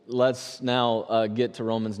let's now get to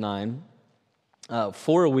Romans 9.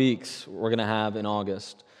 4 weeks we're going to have in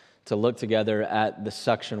August to look together at the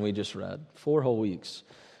section we just read. 4 whole weeks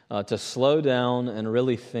to slow down and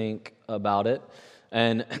really think about it.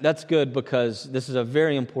 And that's good because this is a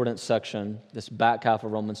very important section, this back half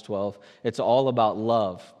of Romans 12. It's all about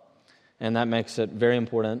love, and that makes it very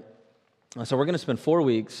important. So we're going to spend 4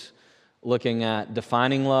 weeks looking at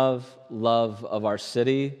defining love, love of our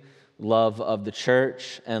city, love of the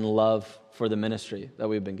church, and love for the ministry that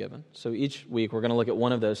we've been given. So each week we're going to look at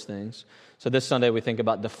one of those things. So this Sunday we think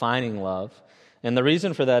about defining love. And the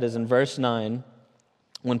reason for that is in verse 9,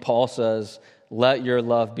 when Paul says, "Let your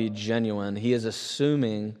love be genuine," he is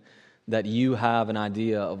assuming that you have an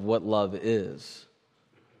idea of what love is.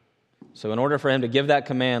 So in order for him to give that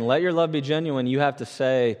command, "Let your love be genuine," you have to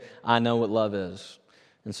say, "I know what love is."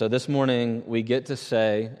 And so this morning we get to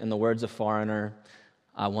say, in the words of Foreigner,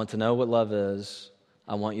 "I want to know what love is.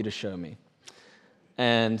 I want you to show me."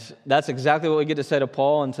 And that's exactly what we get to say to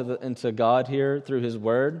Paul and to God here through his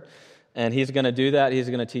word. And he's going to do that. He's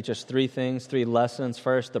going to teach us 3 things, 3 lessons.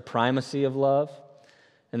 First, the primacy of love.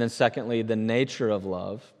 And then secondly, the nature of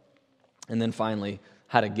love. And then finally,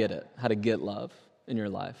 how to get it, how to get love in your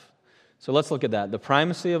life. So let's look at that. The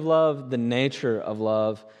primacy of love, the nature of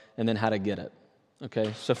love, and then how to get it.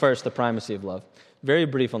 Okay, so first, the primacy of love. Very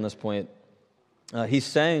brief on this point. He's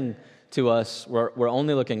saying to us, we're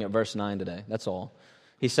only looking at verse 9 today, that's all.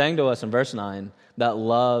 He's saying to us in verse 9 that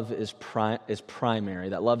love is primary,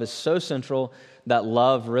 that love is so central, that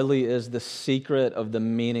love really is the secret of the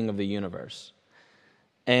meaning of the universe.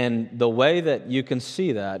 And the way that you can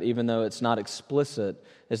see that, even though it's not explicit,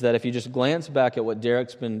 is that if you just glance back at what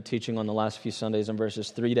Derek's been teaching on the last few Sundays in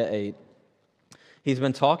verses 3 to 8, he's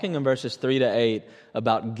been talking in verses 3 to 8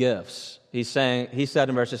 about gifts. He said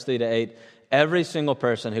in verses 3 to 8, every single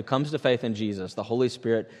person who comes to faith in Jesus, the Holy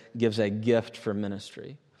Spirit gives a gift for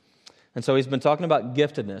ministry. And so he's been talking about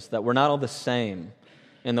giftedness, that we're not all the same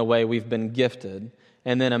in the way we've been gifted,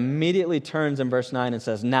 and then immediately turns in verse 9 and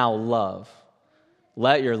says, now love.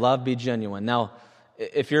 Let your love be genuine. Now,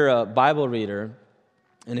 if you're a Bible reader,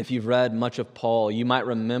 and if you've read much of Paul, you might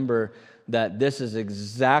remember that this is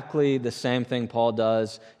exactly the same thing Paul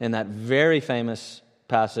does in that very famous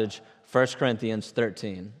passage, 1 Corinthians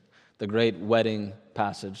 13. The great wedding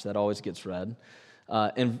passage that always gets read.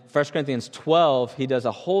 In 1 Corinthians 12, he does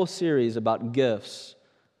a whole series about gifts,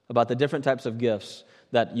 about the different types of gifts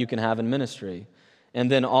that you can have in ministry. And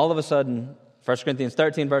then all of a sudden, 1 Corinthians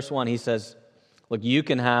 13, verse 1, he says, look, you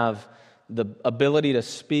can have the ability to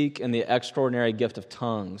speak in the extraordinary gift of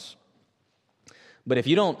tongues. But if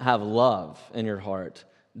you don't have love in your heart,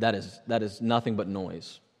 that is nothing but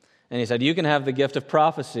noise. And he said, you can have the gift of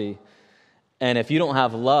prophecy, and if you don't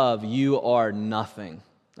have love, you are nothing.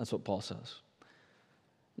 That's what Paul says.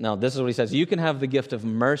 Now, this is what he says. You can have the gift of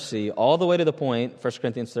mercy all the way to the point, 1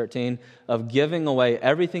 Corinthians 13, of giving away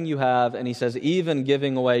everything you have. And he says, even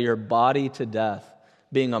giving away your body to death,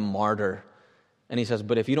 being a martyr. And he says,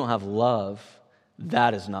 but if you don't have love,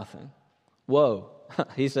 that is nothing. Whoa.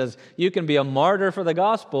 He says, you can be a martyr for the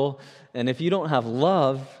gospel, and if you don't have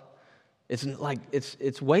love,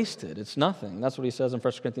 it's wasted. It's nothing. That's what he says in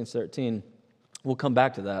 1 Corinthians 13. We'll come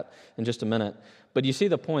back to that in just a minute. But you see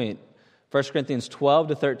the point. 1 Corinthians 12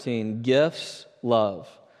 to 13, gifts, love.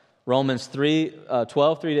 Romans 12,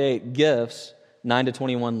 3 to 8, gifts, 9 to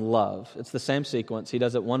 21, love. It's the same sequence. He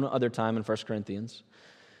does it one other time in 1 Corinthians.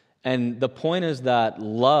 And the point is that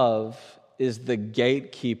love is the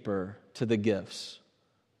gatekeeper to the gifts.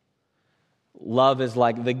 Love is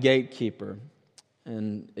like the gatekeeper.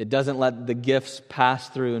 And it doesn't let the gifts pass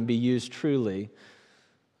through and be used truly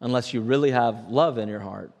unless you really have love in your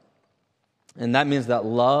heart. And that means that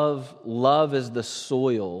love is the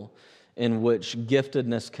soil in which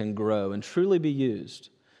giftedness can grow and truly be used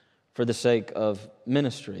for the sake of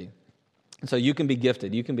ministry. And so you can be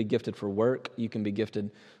gifted. You can be gifted for work. You can be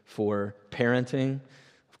gifted for parenting.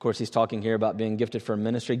 Of course, he's talking here about being gifted for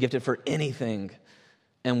ministry, gifted for anything.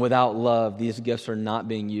 And without love, these gifts are not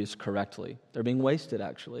being used correctly. They're being wasted,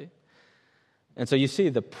 actually. And so you see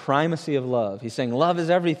the primacy of love. He's saying love is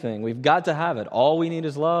everything. We've got to have it. All we need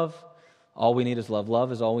is love. All we need is love.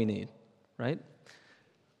 Love is all we need, right?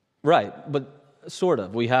 Right, but sort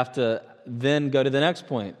of. We have to then go to the next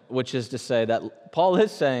point, which is to say that Paul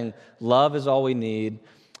is saying love is all we need,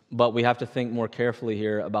 but we have to think more carefully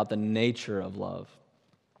here about the nature of love.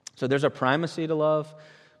 So there's a primacy to love,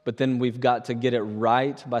 but then we've got to get it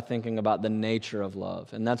right by thinking about the nature of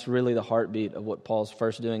love. And that's really the heartbeat of what Paul's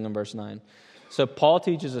first doing in verse 9. So Paul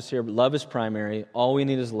teaches us here, love is primary. All we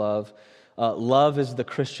need is love. Love is the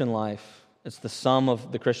Christian life. It's the sum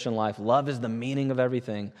of the Christian life. Love is the meaning of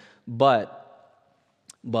everything. But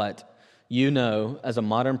you know, as a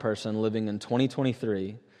modern person living in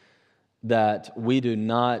 2023, that we do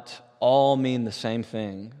not all mean the same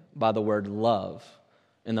thing by the word love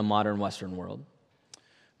in the modern Western world.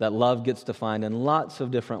 That love gets defined in lots of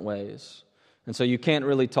different ways. And so you can't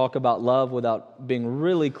really talk about love without being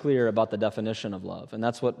really clear about the definition of love. And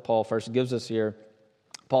that's what Paul first gives us here.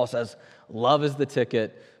 Paul says, love is the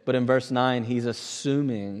ticket. But in verse 9, he's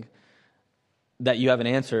assuming that you have an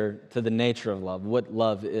answer to the nature of love, what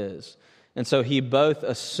love is. And so he both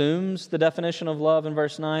assumes the definition of love in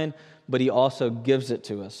verse 9, but he also gives it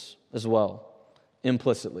to us as well,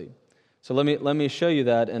 implicitly. So let me show you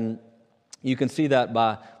that, and you can see that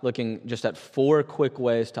by looking just at 4 quick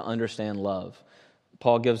ways to understand love.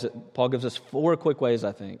 Paul gives us 4 quick ways,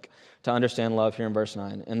 I think, to understand love here in verse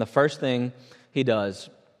 9. And the first thing he does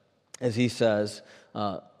is he says,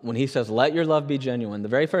 when he says, let your love be genuine, the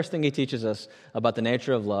very first thing he teaches us about the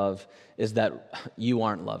nature of love is that you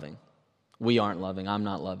aren't loving. We aren't loving. I'm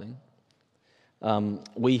not loving.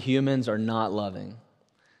 We humans are not loving.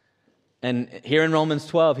 And here in Romans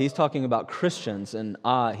 12, he's talking about Christians, and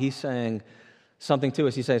he's saying something to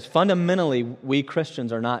us. He says, fundamentally, we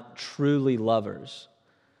Christians are not truly lovers,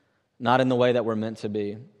 not in the way that we're meant to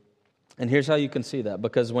be. And here's how you can see that.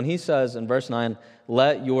 Because when he says in verse 9,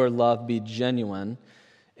 let your love be genuine,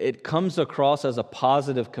 it comes across as a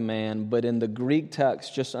positive command, but in the Greek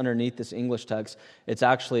text, just underneath this English text, it's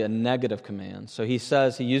actually a negative command. So he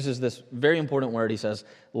uses this very important word. He says,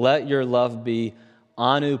 let your love be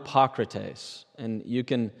anupokrites. And you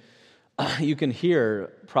can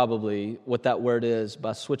hear probably what that word is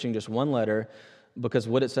by switching just one letter, because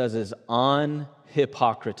what it says is on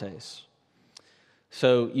hypokrites.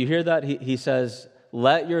 So you hear that? He says,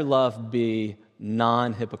 let your love be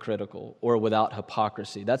non-hypocritical or without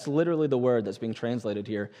hypocrisy. That's literally the word that's being translated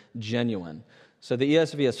here, genuine. So the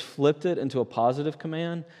ESV has flipped it into a positive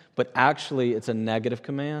command, but actually it's a negative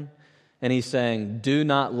command. And he's saying, do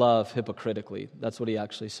not love hypocritically. That's what he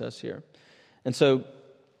actually says here. And so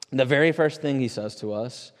the very first thing he says to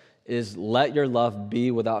us is, let your love be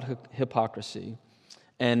without hypocrisy.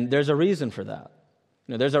 And there's a reason for that.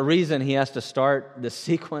 There's a reason he has to start the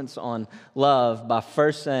sequence on love by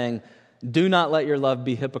first saying, do not let your love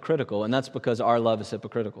be hypocritical. And that's because our love is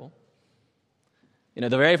hypocritical. The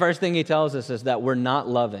very first thing he tells us is that we're not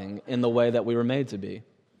loving in the way that we were made to be.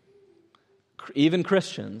 Even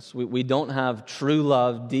Christians, we don't have true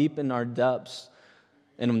love deep in our depths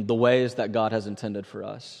in the ways that God has intended for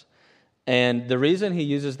us. And the reason he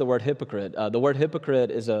uses the word hypocrite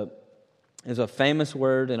is a famous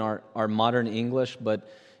word in our modern English, but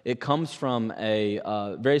it comes from a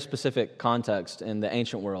very specific context in the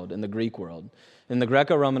ancient world, in the Greek world. In the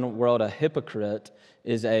Greco-Roman world, a hypocrite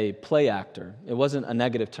is a play actor. It wasn't a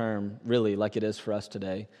negative term, really, like it is for us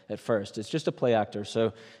today at first. It's just a play actor.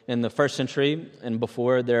 So in the first century and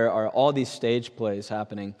before, there are all these stage plays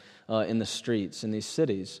happening in the streets, in these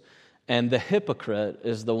cities. And the hypocrite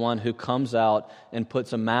is the one who comes out and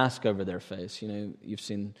puts a mask over their face. You've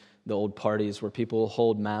seen the old parties where people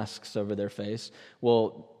hold masks over their face.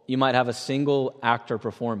 Well, you might have a single actor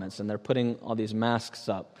performance, and they're putting all these masks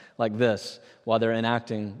up like this while they're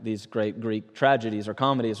enacting these great Greek tragedies or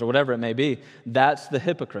comedies or whatever it may be. That's the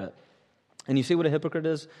hypocrite. And you see what a hypocrite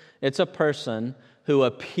is? It's a person who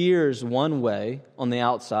appears one way on the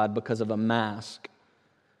outside because of a mask,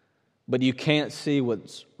 but you can't see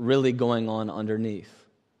what's really going on underneath.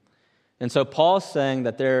 And so Paul's saying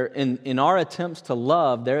that in our attempts to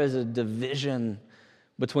love, there is a division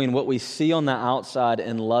between what we see on the outside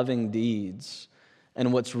and loving deeds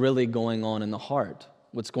and what's really going on in the heart,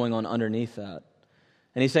 what's going on underneath that.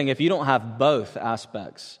 And he's saying if you don't have both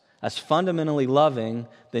aspects as fundamentally loving,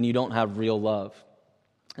 then you don't have real love.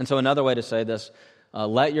 And so another way to say this,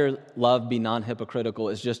 let your love be non-hypocritical,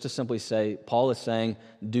 is just to simply say, Paul is saying,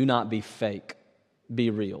 do not be fake.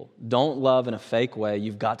 Be real. Don't love in a fake way.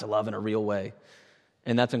 You've got to love in a real way.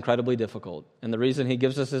 And that's incredibly difficult. And the reason he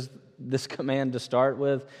gives us this command to start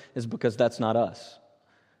with is because that's not us.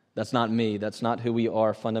 That's not me. That's not who we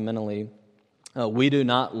are fundamentally. We do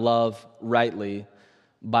not love rightly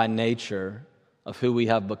by nature of who we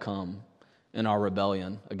have become in our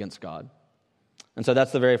rebellion against God. And so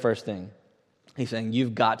that's the very first thing. He's saying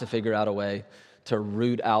you've got to figure out a way to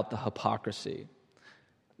root out the hypocrisy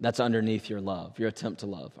that's underneath your love, your attempt to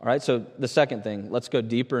love. All right, so the second thing, let's go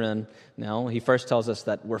deeper in now. He first tells us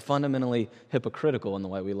that we're fundamentally hypocritical in the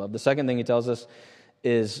way we love. The second thing he tells us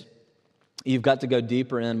is you've got to go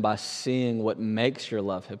deeper in by seeing what makes your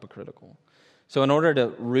love hypocritical. So in order to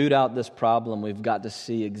root out this problem, we've got to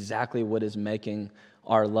see exactly what is making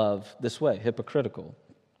our love this way, hypocritical.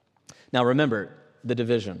 Now remember the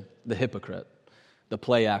division, the hypocrite, the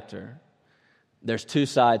play actor. There's two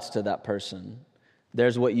sides to that person.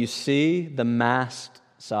 There's what you see, the masked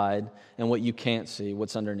side, and what you can't see,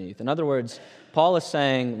 what's underneath. In other words, Paul is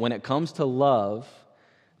saying when it comes to love,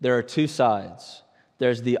 there are two sides.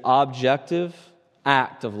 There's the objective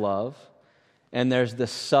act of love, and there's the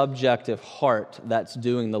subjective heart that's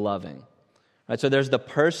doing the loving. Right? So there's the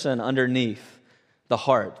person underneath the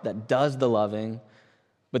heart that does the loving,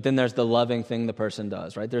 but then there's the loving thing the person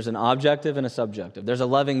does. Right? There's an objective and a subjective. There's a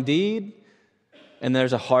loving deed, and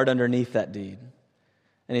there's a heart underneath that deed.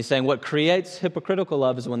 And he's saying what creates hypocritical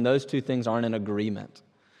love is when those two things aren't in agreement.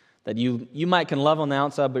 That you might can love on the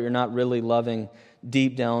outside, but you're not really loving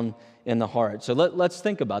deep down in the heart. So let's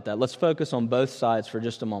think about that. Let's focus on both sides for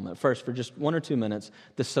just a moment. First, for just 1 or 2 minutes,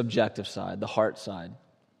 the subjective side, the heart side.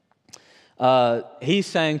 He's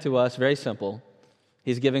saying to us, very simple,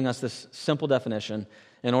 he's giving us this simple definition.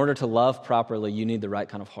 In order to love properly, you need the right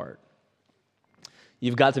kind of heart.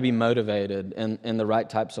 You've got to be motivated in the right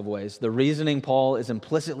types of ways. The reasoning Paul is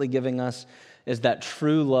implicitly giving us is that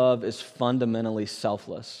true love is fundamentally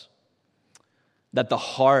selfless. That the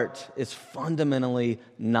heart is fundamentally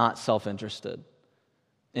not self-interested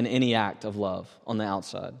in any act of love on the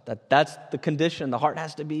outside. That's the condition the heart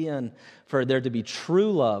has to be in for there to be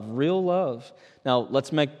true love, real love. Now,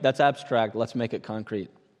 that's abstract. Let's make it concrete.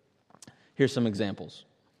 Here's some examples.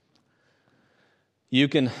 You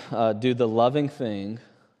can do the loving thing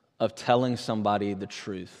of telling somebody the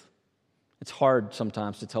truth. It's hard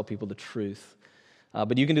sometimes to tell people the truth.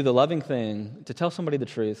 But you can do the loving thing to tell somebody the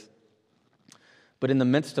truth. But in the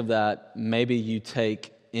midst of that, maybe you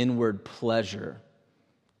take inward pleasure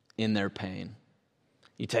in their pain.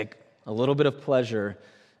 You take a little bit of pleasure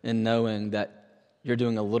in knowing that you're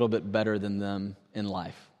doing a little bit better than them in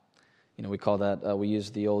life. You know, we call that, we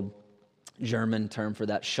use the old German term for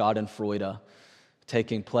that, Schadenfreude,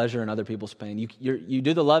 taking pleasure in other people's pain. You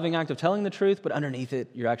do the loving act of telling the truth, but underneath it,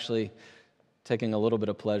 you're actually taking a little bit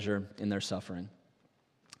of pleasure in their suffering.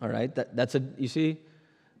 All right, you see,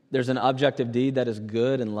 there's an objective deed that is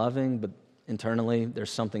good and loving, but internally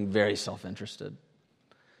there's something very self-interested.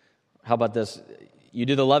 How about this? You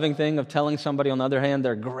do the loving thing of telling somebody, on the other hand,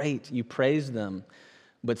 they're great. You praise them,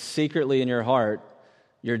 but secretly in your heart,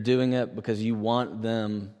 you're doing it because you want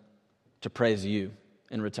them to praise you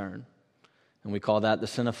in return. And we call that the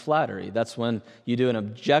sin of flattery. That's when you do an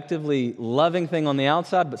objectively loving thing on the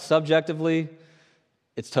outside, but subjectively,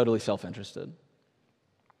 it's totally self-interested.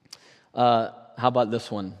 How about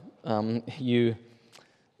this one? You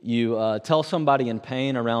tell somebody in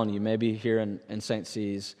pain around you, maybe here in St.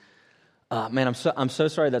 C's, man, I'm so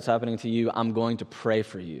sorry that's happening to you. I'm going to pray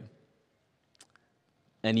for you.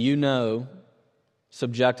 And you know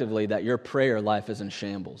subjectively that your prayer life is in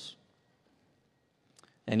shambles.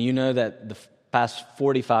 And you know that the past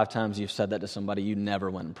 45 times you've said that to somebody, you never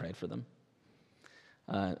went and prayed for them.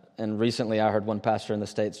 And recently I heard one pastor in the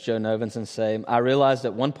States, Joe Novenson, say, I realized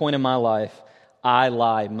at one point in my life, I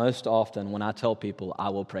lie most often when I tell people I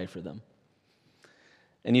will pray for them.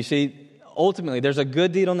 And you see, ultimately, there's a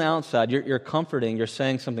good deed on the outside. You're comforting. You're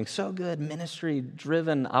saying something so good,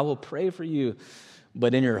 ministry-driven, I will pray for you.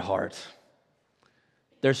 But in your heart,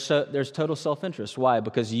 there's total self-interest. Why?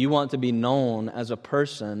 Because you want to be known as a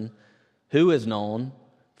person who is known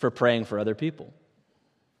for praying for other people.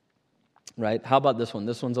 Right? How about this one?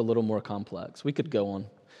 This one's a little more complex. We could go on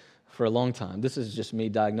for a long time. This is just me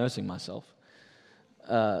diagnosing myself.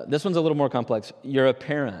 This one's a little more complex. You're a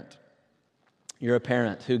parent. You're a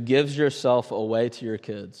parent who gives yourself away to your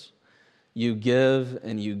kids. You give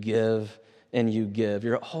and you give and you give.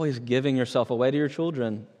 You're always giving yourself away to your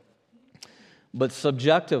children. But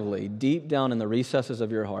subjectively, deep down in the recesses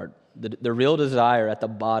of your heart, the real desire at the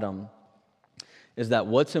bottom is that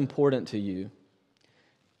what's important to you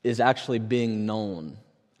is actually being known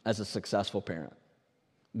as a successful parent,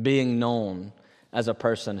 being known as a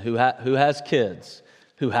person who has kids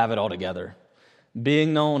who have it all together,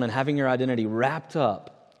 being known and having your identity wrapped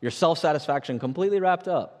up, your self-satisfaction completely wrapped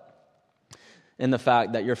up in the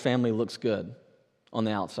fact that your family looks good on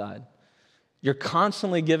the outside. You're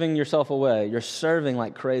constantly giving yourself away. You're serving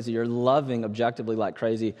like crazy. You're loving objectively like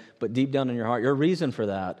crazy, but deep down in your heart, your reason for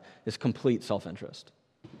that is complete self-interest.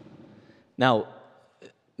 Now,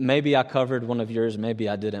 maybe I covered one of yours, maybe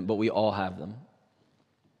I didn't, but we all have them.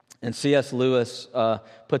 And C.S. Lewis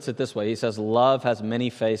puts it this way. He says, love has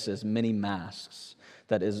many faces, many masks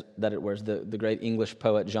that it wears. The great English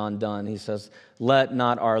poet John Donne, he says, let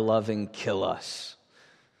not our loving kill us.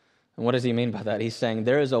 And what does he mean by that? He's saying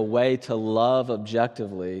there is a way to love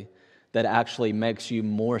objectively that actually makes you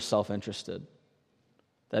more self-interested.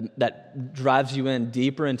 that drives you in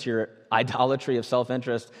deeper into your idolatry of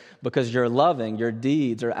self-interest because you're loving, your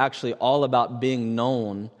deeds are actually all about being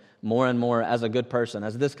known more and more as a good person,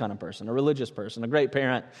 as this kind of person, a religious person, a great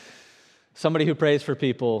parent, somebody who prays for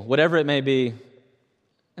people, whatever it may be.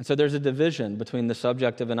 And so there's a division between the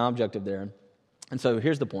subjective and objective there. And so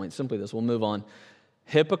here's the point, simply this, we'll move on.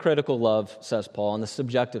 Hypocritical love, says Paul, on the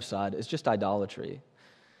subjective side is just idolatry.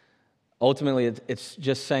 Ultimately, it's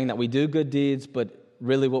just saying that we do good deeds, but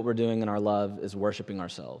really what we're doing in our love is worshiping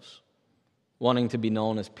ourselves, wanting to be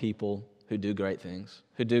known as people who do great things,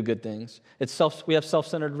 who do good things. We have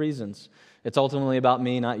self-centered reasons. It's ultimately about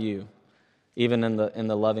me, not you, even in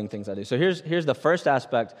the loving things I do. So here's the first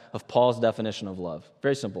aspect of Paul's definition of love.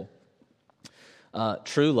 Very simple.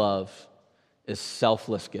 True love is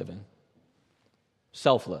selfless giving.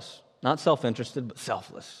 Selfless. Not self-interested, but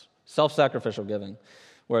selfless. Self-sacrificial giving,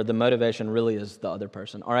 where the motivation really is the other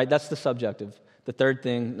person. All right, that's the subjective. The third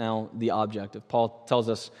thing now, the objective. Paul tells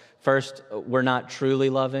us, first, we're not truly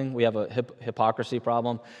loving. We have a hypocrisy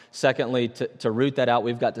problem. Secondly, to root that out,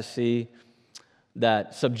 we've got to see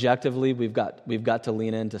that subjectively we've got to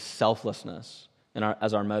lean into selflessness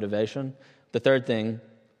as our motivation. The third thing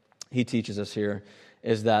he teaches us here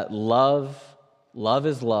is that love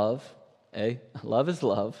is love. Love is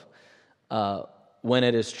love when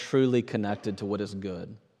it is truly connected to what is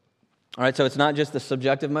good. All right, so it's not just the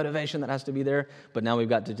subjective motivation that has to be there, but now we've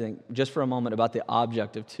got to think just for a moment about the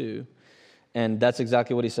objective too. And that's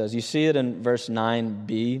exactly what he says. You see it in verse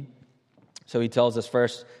 9b. So he tells us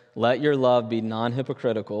first, let your love be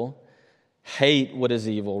non-hypocritical, hate what is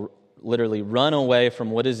evil, literally run away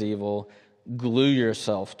from what is evil, glue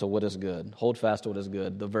yourself to what is good. Hold fast to what is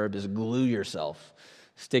good. The verb is glue yourself.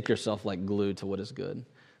 Stick yourself like glue to what is good.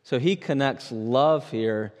 So he connects love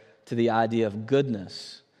here to the idea of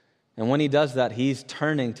goodness. And when he does that, he's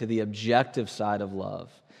turning to the objective side of love.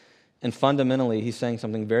 And fundamentally, he's saying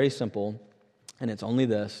something very simple, and it's only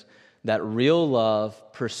this, that real love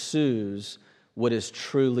pursues what is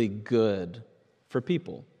truly good for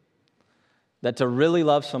people. That to really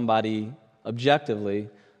love somebody objectively,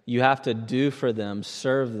 you have to do for them,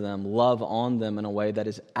 serve them, love on them in a way that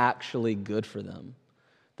is actually good for them,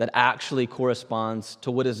 that actually corresponds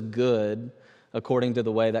to what is good according to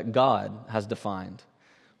the way that God has defined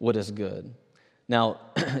what is good. Now,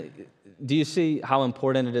 do you see how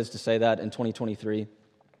important it is to say that in 2023?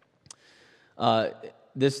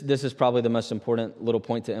 This is probably the most important little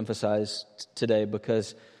point to emphasize today,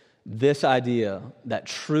 because this idea that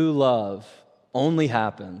true love only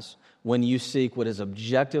happens when you seek what is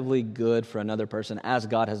objectively good for another person as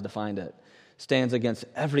God has defined it stands against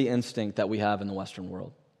every instinct that we have in the Western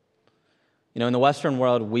world. You know, in the Western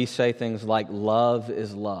world, we say things like love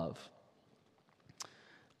is love.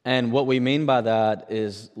 And what we mean by that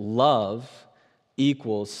is love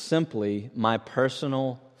equals simply my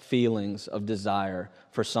personal feelings of desire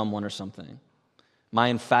for someone or something, my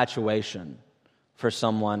infatuation for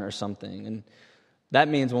someone or something. And that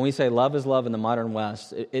means when we say love is love in the modern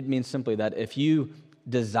West, it means simply that if you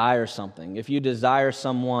desire something, if you desire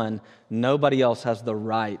someone, nobody else has the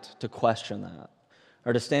right to question that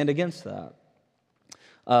or to stand against that.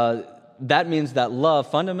 That means that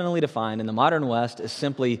love, fundamentally defined in the modern West, is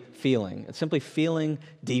simply feeling. It's simply feeling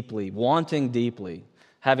deeply, wanting deeply,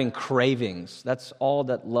 having cravings. That's all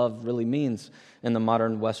that love really means in the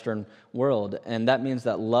modern Western world. And that means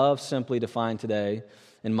that love, simply defined today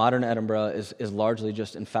in modern Edinburgh, is largely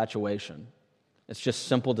just infatuation. It's just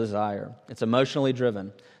simple desire. It's emotionally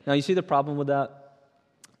driven. Now, you see the problem with that?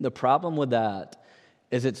 The problem with that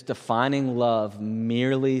is it's defining love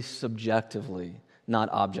merely subjectively, not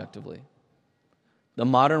objectively. The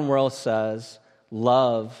modern world says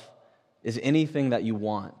love is anything that you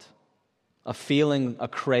want. A feeling, a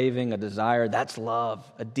craving, a desire, that's love,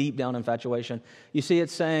 a deep down infatuation. You see,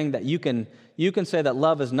 it's saying that you can say that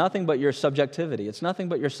love is nothing but your subjectivity. It's nothing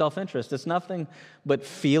but your self-interest. It's nothing but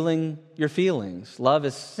feeling your feelings. Love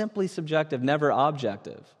is simply subjective, never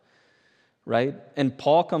objective, right? And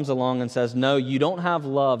Paul comes along and says, no, you don't have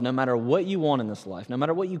love no matter what you want in this life, no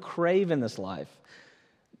matter what you crave in this life.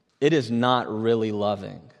 It is not really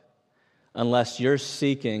loving unless you're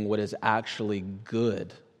seeking what is actually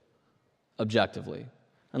good objectively,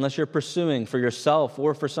 unless you're pursuing for yourself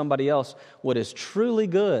or for somebody else what is truly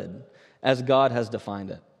good as God has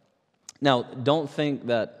defined it. Now, don't think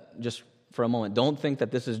that, just for a moment, don't think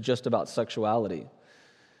that this is just about sexuality.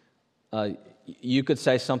 You could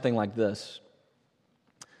say something like this,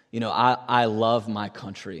 I love my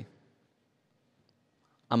country.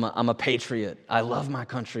 I'm a patriot. I love my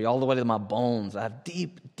country all the way to my bones. I have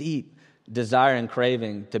deep, deep desire and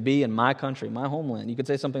craving to be in my country, my homeland. You could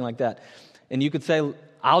say something like that. And you could say,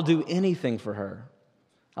 I'll do anything for her.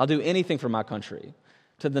 I'll do anything for my country.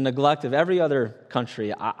 To the neglect of every other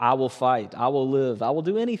country, I will fight. I will live. I will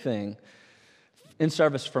do anything in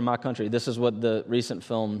service for my country. This is what the recent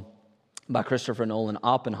film by Christopher Nolan,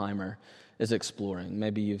 Oppenheimer, is exploring.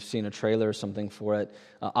 Maybe you've seen a trailer or something for it.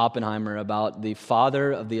 Oppenheimer, about the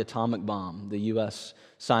father of the atomic bomb, the U.S.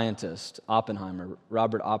 scientist Oppenheimer,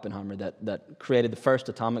 Robert Oppenheimer, that created the first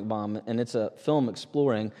atomic bomb. And it's a film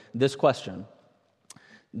exploring this question: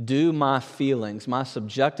 do my feelings, my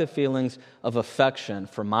subjective feelings of affection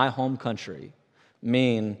for my home country,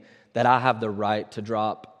 mean that I have the right to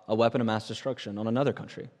drop a weapon of mass destruction on another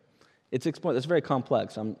country? It's very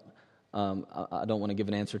complex. I don't want to give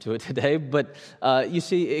an answer to it today, but you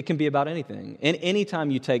see, it can be about anything. And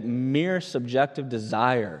anytime you take mere subjective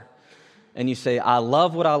desire and you say, I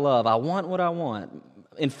love what I love, I want what I want,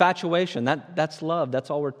 infatuation, that's love. That's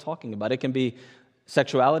all we're talking about. It can be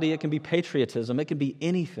sexuality, it can be patriotism, it can be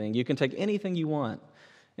anything. You can take anything you want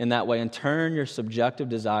in that way and turn your subjective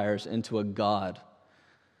desires into a god.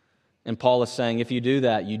 And Paul is saying, if you do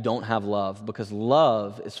that, you don't have love, because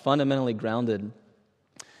love is fundamentally grounded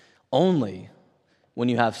only when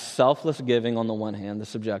you have selfless giving on the one hand, the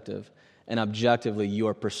subjective, and objectively you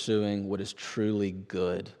are pursuing what is truly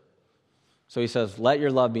good. So he says, let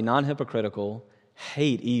your love be non-hypocritical,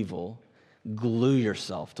 hate evil, glue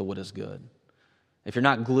yourself to what is good. If you're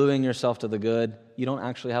not gluing yourself to the good, you don't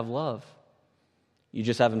actually have love. You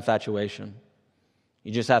just have infatuation.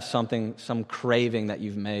 You just have some craving that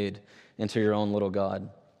you've made into your own little God.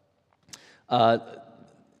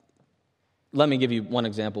 Let me give you one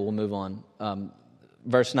example. We'll move on.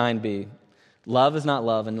 Verse 9b, love is not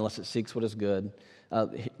love unless it seeks what is good.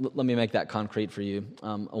 Let me make that concrete for you.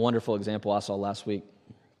 A wonderful example I saw last week.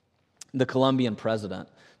 The Colombian president,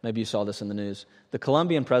 maybe you saw this in the news. The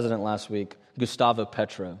Colombian president last week, Gustavo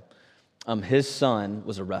Petro, his son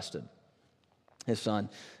was arrested. His son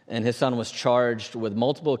was charged with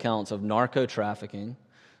multiple counts of narco trafficking,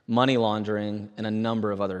 money laundering, and a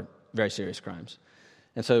number of other very serious crimes.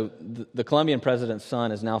 And so the Colombian president's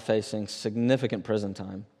son is now facing significant prison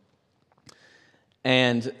time.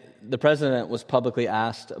 And the president was publicly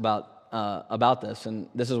asked about this, and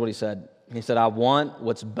this is what he said. He said, I want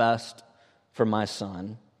what's best for my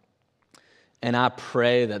son, and I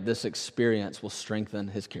pray that this experience will strengthen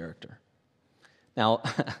his character. Now,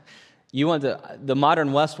 the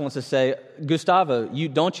modern West wants to say, Gustavo,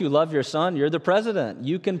 don't you love your son? You're the president.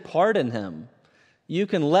 You can pardon him. You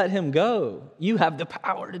can let him go. You have the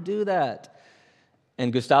power to do that.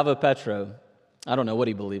 And Gustavo Petro, I don't know what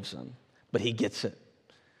he believes in, but he gets it.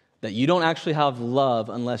 That you don't actually have love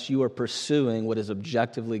unless you are pursuing what is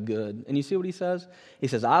objectively good. And you see what he says? He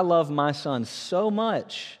says, I love my son so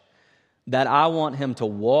much that I want him to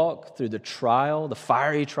walk through the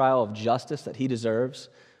fiery trial of justice that he deserves.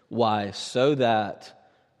 Why? So that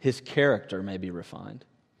his character may be refined.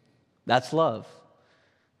 That's love.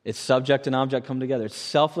 It's subject and object come together. It's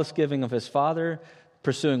selfless giving of his father,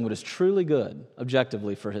 pursuing what is truly good,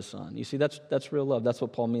 objectively, for his son. You see, that's real love. That's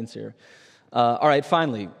what Paul means here. All right,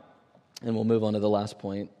 finally, and we'll move on to the last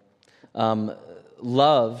point.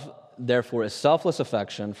 Love, therefore, is selfless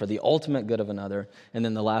affection for the ultimate good of another. And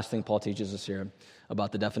then the last thing Paul teaches us here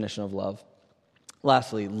about the definition of love.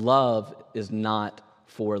 Lastly, love is not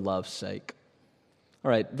for love's sake. All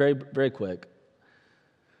right, very, very quick.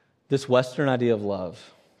 This Western idea of love,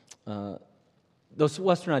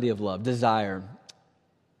 desire,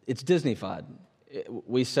 it's Disneyfied.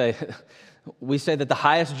 We say that the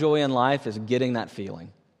highest joy in life is getting that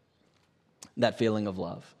feeling of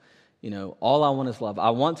love. All I want is love. I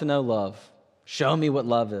want to know love. Show me what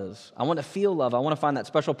love is. I want to feel love. I want to find that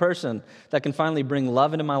special person that can finally bring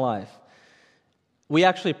love into my life. We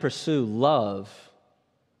actually pursue love,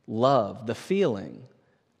 the feeling,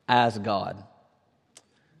 as God.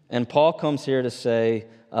 And Paul comes here to say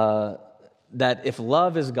that if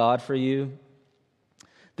love is God for you,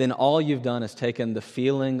 then all you've done is taken the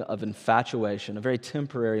feeling of infatuation, a very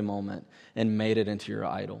temporary moment, and made it into your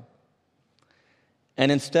idol.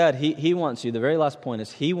 And instead, he wants you, the very last point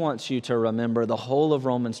is, he wants you to remember the whole of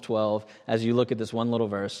Romans 12 as you look at this one little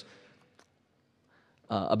verse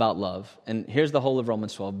about love. And here's the whole of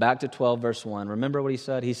Romans 12. Back to 12, verse 1. Remember what he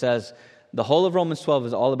said? He says, the whole of Romans 12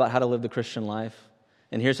 is all about how to live the Christian life.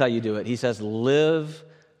 And here's how you do it. He says, live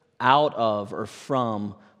out of or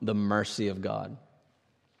from the mercy of God.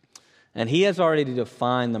 And he has already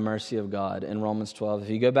defined the mercy of God in Romans 12. If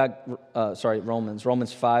you go back,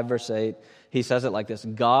 Romans 5, verse 8, he says it like this: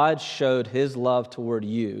 God showed his love toward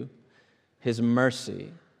you, his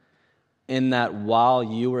mercy, in that while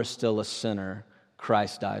you were still a sinner,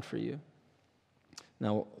 Christ died for you.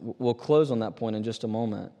 Now, we'll close on that point in just a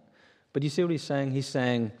moment. But you see what he's saying? He's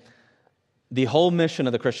saying the whole mission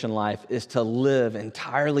of the Christian life is to live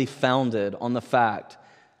entirely founded on the fact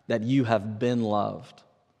that you have been loved,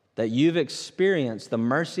 that you've experienced the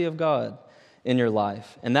mercy of God in your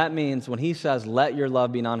life. And that means when he says, let your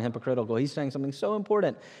love be non-hypocritical, he's saying something so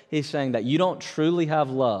important. He's saying that you don't truly have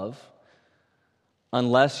love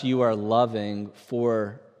unless you are loving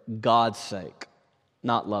for God's sake,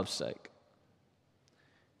 not love's sake.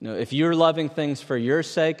 If you're loving things for your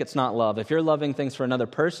sake, it's not love. If you're loving things for another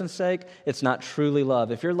person's sake, it's not truly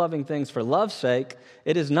love. If you're loving things for love's sake,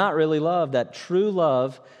 it is not really love. That true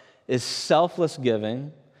love is selfless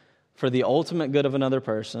giving for the ultimate good of another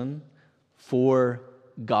person for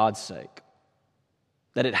God's sake.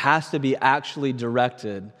 That it has to be actually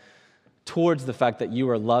directed towards the fact that you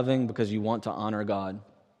are loving because you want to honor God.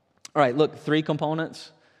 All right, look, 3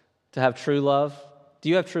 components to have true love. Do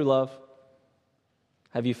you have true love?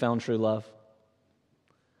 Have you found true love?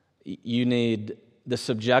 You need the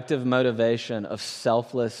subjective motivation of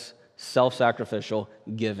selfless, self-sacrificial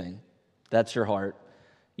giving. That's your heart.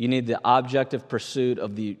 You need the objective pursuit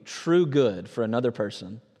of the true good for another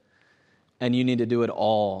person. And you need to do it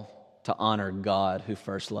all to honor God who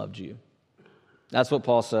first loved you. That's what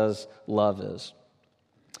Paul says love is.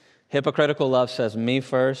 Hypocritical love says me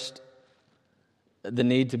first. The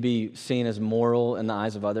need to be seen as moral in the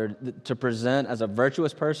eyes of others, to present as a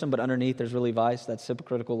virtuous person, but underneath there's really vice. That's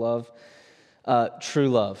hypocritical love. True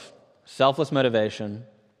love, selfless motivation,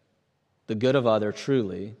 the good of other,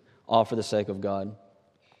 truly, all for the sake of God.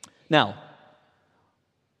 Now,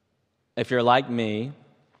 if you're like me,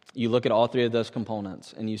 you look at all 3 of those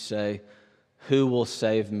components and you say, who will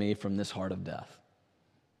save me from this heart of death?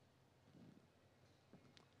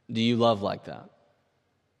 Do you love like that?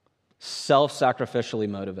 Self-sacrificially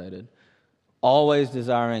motivated, always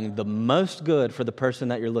desiring the most good for the person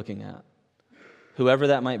that you're looking at, whoever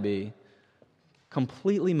that might be,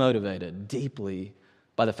 completely motivated deeply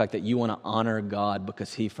by the fact that you want to honor God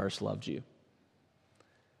because He first loved you.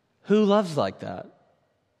 Who loves like that?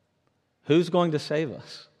 Who's going to save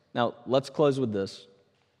us? Now, let's close with this.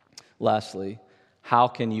 Lastly, how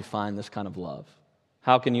can you find this kind of love?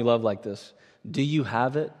 How can you love like this? Do you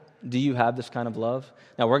have it? Do you have this kind of love?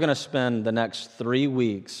 Now, we're going to spend the next 3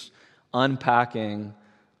 weeks unpacking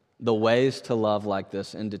the ways to love like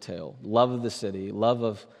this in detail. Love of the city, love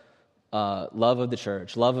of the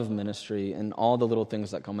church, love of ministry, and all the little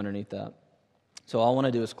things that come underneath that. So all I want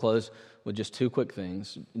to do is close with just 2 quick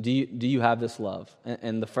things. Do you have this love?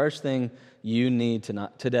 And the first thing you need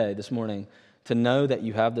this morning, to know that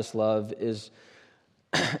you have this love is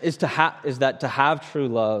that to have true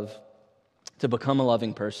love, to become a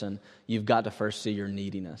loving person, you've got to first see your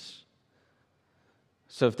neediness.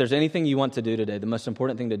 So if there's anything you want to do today, the most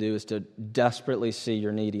important thing to do is to desperately see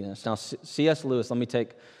your neediness. Now, C.S. Lewis, let me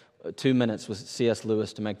take 2 minutes with C.S.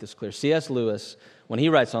 Lewis to make this clear. C.S. Lewis, when he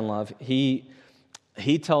writes on love, he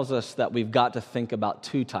tells us that we've got to think about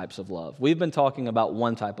 2 types of love. We've been talking about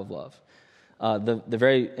 1 type of love. The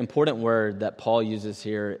very important word that Paul uses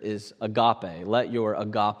here is agape. Let your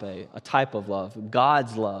agape, a type of love,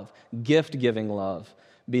 God's love, gift-giving love,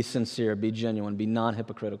 be sincere, be genuine, be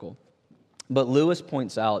non-hypocritical. But Lewis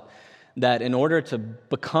points out that in order to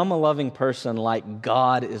become a loving person like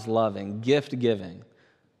God is loving, gift-giving,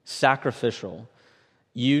 sacrificial,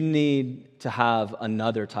 you need to have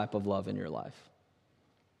another type of love in your life.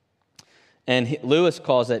 And Lewis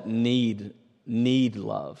calls it need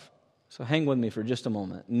love. So hang with me for just a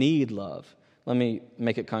moment. Need love. Let me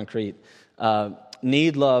make it concrete.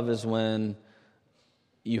 Need love is when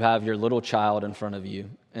you have your little child in front of you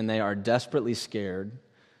and they are desperately scared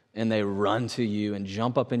and they run to you and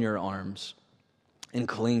jump up in your arms and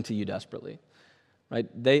cling to you desperately. Right?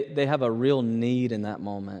 They have a real need in that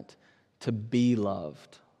moment to be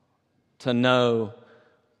loved, to know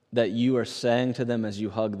that you are saying to them as you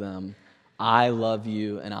hug them, I love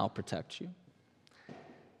you and I'll protect you.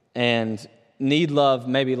 And need love,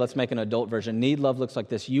 maybe let's make an adult version. Need love looks like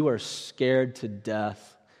this. You are scared to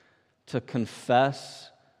death to confess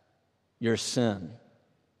your sin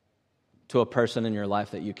to a person in your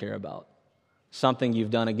life that you care about, something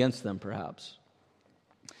you've done against them perhaps.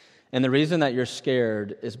 And the reason that you're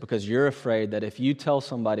scared is because you're afraid that if you tell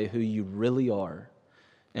somebody who you really are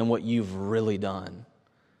and what you've really done,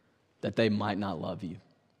 that they might not love you.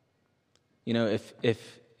 You know,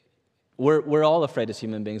 if we're all afraid as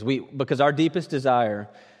human beings, because our deepest desire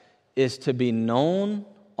is to be known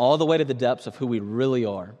all the way to the depths of who we really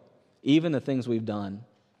are, even the things we've done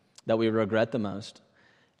that we regret the most,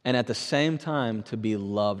 and at the same time to be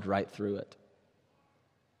loved right through it.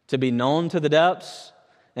 To be known to the depths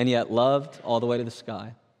and yet loved all the way to the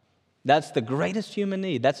sky. That's the greatest human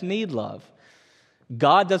need. That's need love.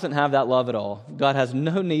 God doesn't have that love at all. God has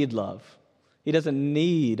no need love. He doesn't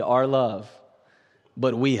need our love,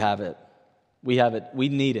 but we have it. We have it. We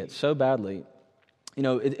need it so badly. You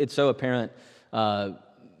know, it's so apparent.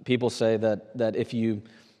 People say that if you,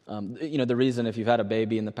 the reason if you've had a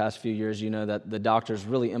baby in the past few years, you know that the doctors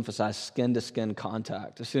really emphasize skin-to-skin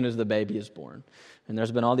contact as soon as the baby is born. And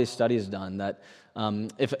there's been all these studies done that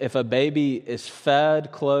if a baby is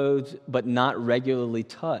fed, clothed, but not regularly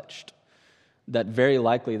touched, that very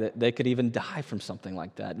likely that they could even die from something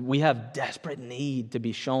like that. We have desperate need to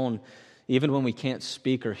be shown, even when we can't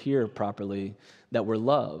speak or hear properly, that we're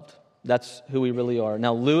loved. That's who we really are.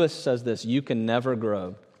 Now, Lewis says this: you can never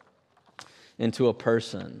grow into a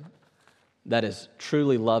person that is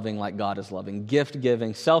truly loving like God is loving,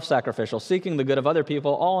 gift-giving, self-sacrificial, seeking the good of other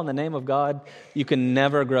people, all in the name of God. You can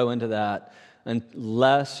never grow into that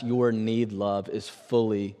unless your need love is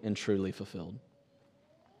fully and truly fulfilled.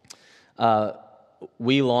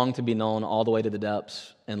 We long to be known all the way to the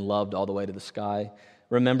depths and loved all the way to the sky.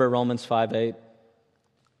 Remember Romans 5:8?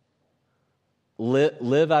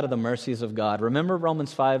 Live out of the mercies of God. Remember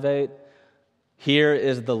Romans 5:8? Here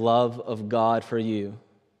is the love of God for you,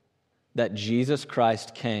 that Jesus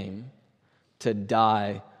Christ came to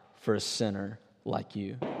die for a sinner like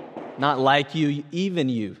you. Not like you, even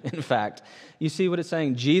you, in fact. You see what it's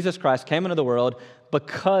saying? Jesus Christ came into the world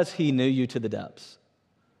because he knew you to the depths.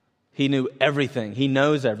 He knew everything. He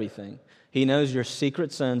knows everything. He knows your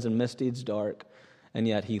secret sins and misdeeds dark, and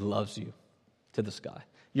yet he loves you to the sky.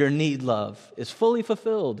 Your need love is fully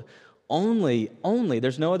fulfilled. Only,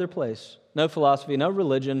 there's no other place, no philosophy, no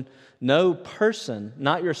religion, no person,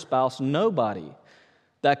 not your spouse, nobody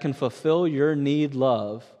that can fulfill your need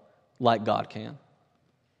love like God can.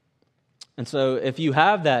 And so if you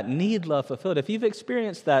have that need love fulfilled, if you've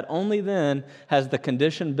experienced that, only then has the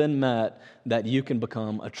condition been met that you can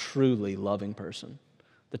become a truly loving person,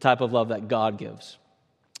 the type of love that God gives,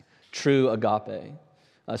 true agape.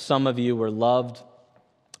 Some of you were loved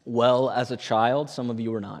well as a child, some of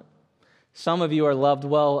you were not. Some of you are loved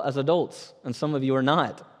well as adults, and some of you are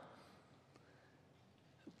not.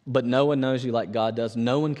 But no one knows you like God does.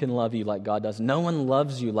 No one can love you like God does. No one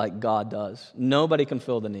loves you like God does. Nobody can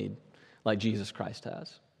fill the need like Jesus Christ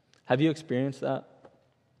has. Have you experienced that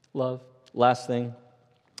love? Last thing,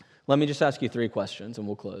 let me just ask you 3 questions and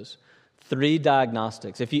we'll close. 3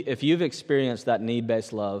 diagnostics. If you've experienced that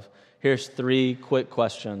need-based love, here's 3 quick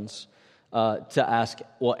questions to ask.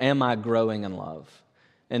 Well, am I growing in love?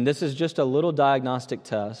 And this is just a little diagnostic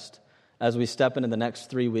test as we step into the next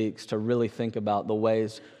 3 weeks to really think about the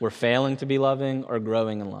ways we're failing to be loving or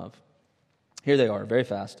growing in love. Here they are, very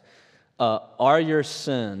fast. Are your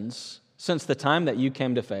sins, since the time that you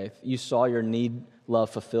came to faith, you saw your need love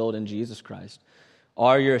fulfilled in Jesus Christ,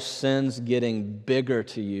 are your sins getting bigger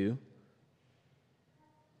to you,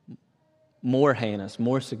 more heinous,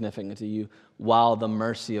 more significant to you, while the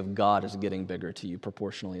mercy of God is getting bigger to you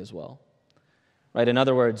proportionally as well? Right? In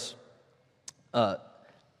other words,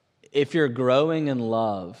 if you're growing in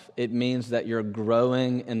love, it means that you're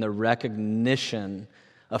growing in the recognition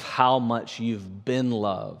of how much you've been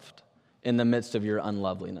loved in the midst of your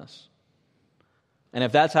unloveliness. And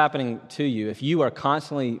if that's happening to you, if you are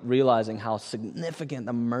constantly realizing how significant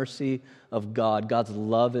the mercy of God, God's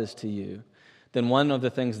love is to you, then one of the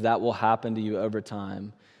things that will happen to you over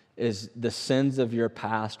time is the sins of your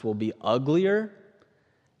past will be uglier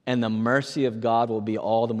and the mercy of God will be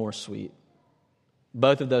all the more sweet.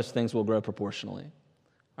 Both of those things will grow proportionally.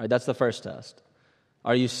 All right, that's the first test.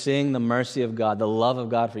 Are you seeing the mercy of God, the love of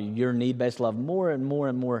God for you, your need-based love more and more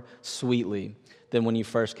and more sweetly than when you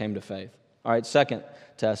first came to faith? All right, second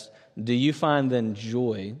test. Do you find then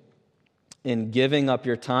joy in giving up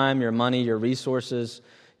your time, your money, your resources,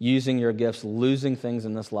 using your gifts, losing things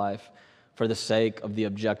in this life for the sake of the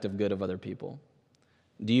objective good of other people?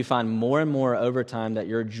 Do you find more and more over time that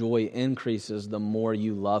your joy increases the more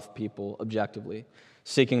you love people objectively,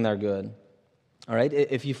 seeking their good? All right,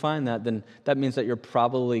 if you find that, then that means that you're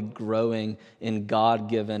probably growing in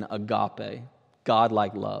God-given agape,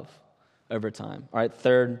 God-like love over time. All right,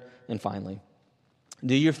 third and finally,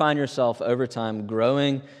 do you find yourself over time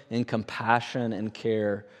growing in compassion and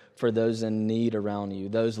care for those in need around you,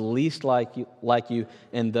 those least like you,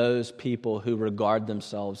 and those people who regard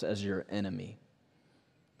themselves as your enemy?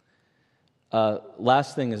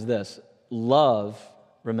 Last thing is this. Love,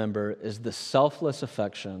 remember, is the selfless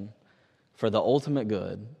affection for the ultimate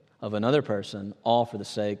good of another person, all for the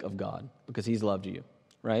sake of God, because he's loved you,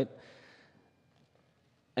 right?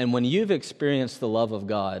 And when you've experienced the love of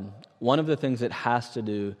God, one of the things it has to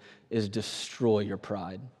do is destroy your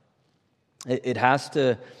pride. It has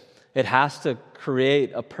to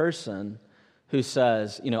create a person who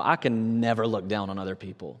says, I can never look down on other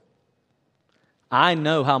people. I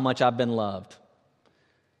know how much I've been loved.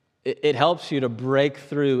 It helps you to break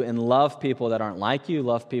through and love people that aren't like you,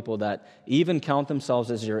 love people that even count themselves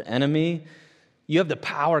as your enemy. You have the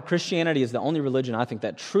power. Christianity is the only religion, I think,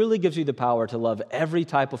 that truly gives you the power to love every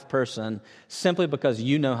type of person simply because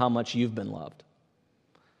you know how much you've been loved.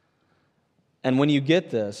 And when you get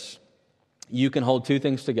this, you can hold two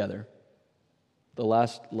things together. The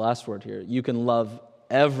last word here. You can love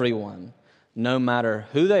everyone, no matter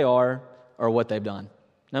who they are or what they've done,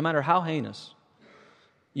 no matter how heinous.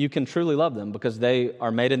 You can truly love them because they are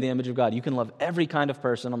made in the image of God. You can love every kind of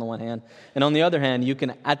person on the one hand. And on the other hand, you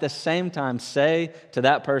can at the same time say to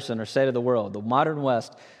that person or say to the world, the modern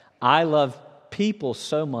West, I love people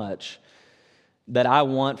so much that I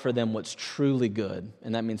want for them what's truly good.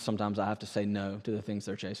 And that means sometimes I have to say no to the things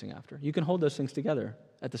they're chasing after. You can hold those things together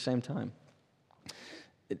at the same time.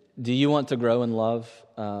 Do you want to grow in love?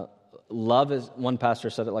 Love is, one pastor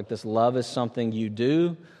said it like this, love is something you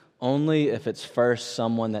do only if it's first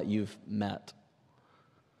someone that you've met.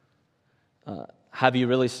 Have you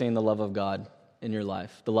really seen the love of God in your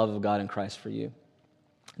life, the love of God in Christ for you?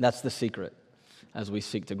 That's the secret as we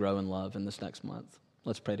seek to grow in love in this next month.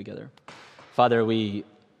 Let's pray together. Father, we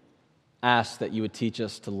ask that you would teach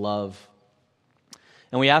us to love.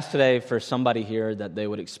 And we ask today for somebody here that they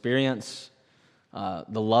would experience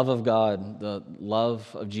the love of God, the love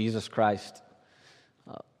of Jesus Christ,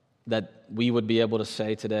 that we would be able to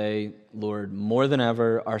say today, Lord, more than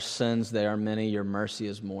ever, our sins, they are many, your mercy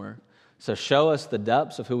is more. So show us the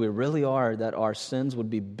depths of who we really are, that our sins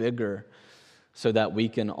would be bigger so that we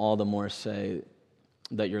can all the more say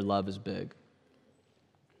that your love is big.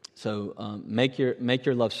 So make your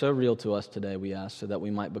love so real to us today, we ask, so that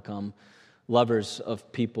we might become lovers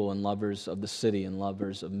of people and lovers of the city and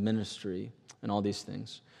lovers of ministry and all these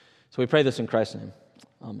things. So we pray this in Christ's name.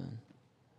 Amen.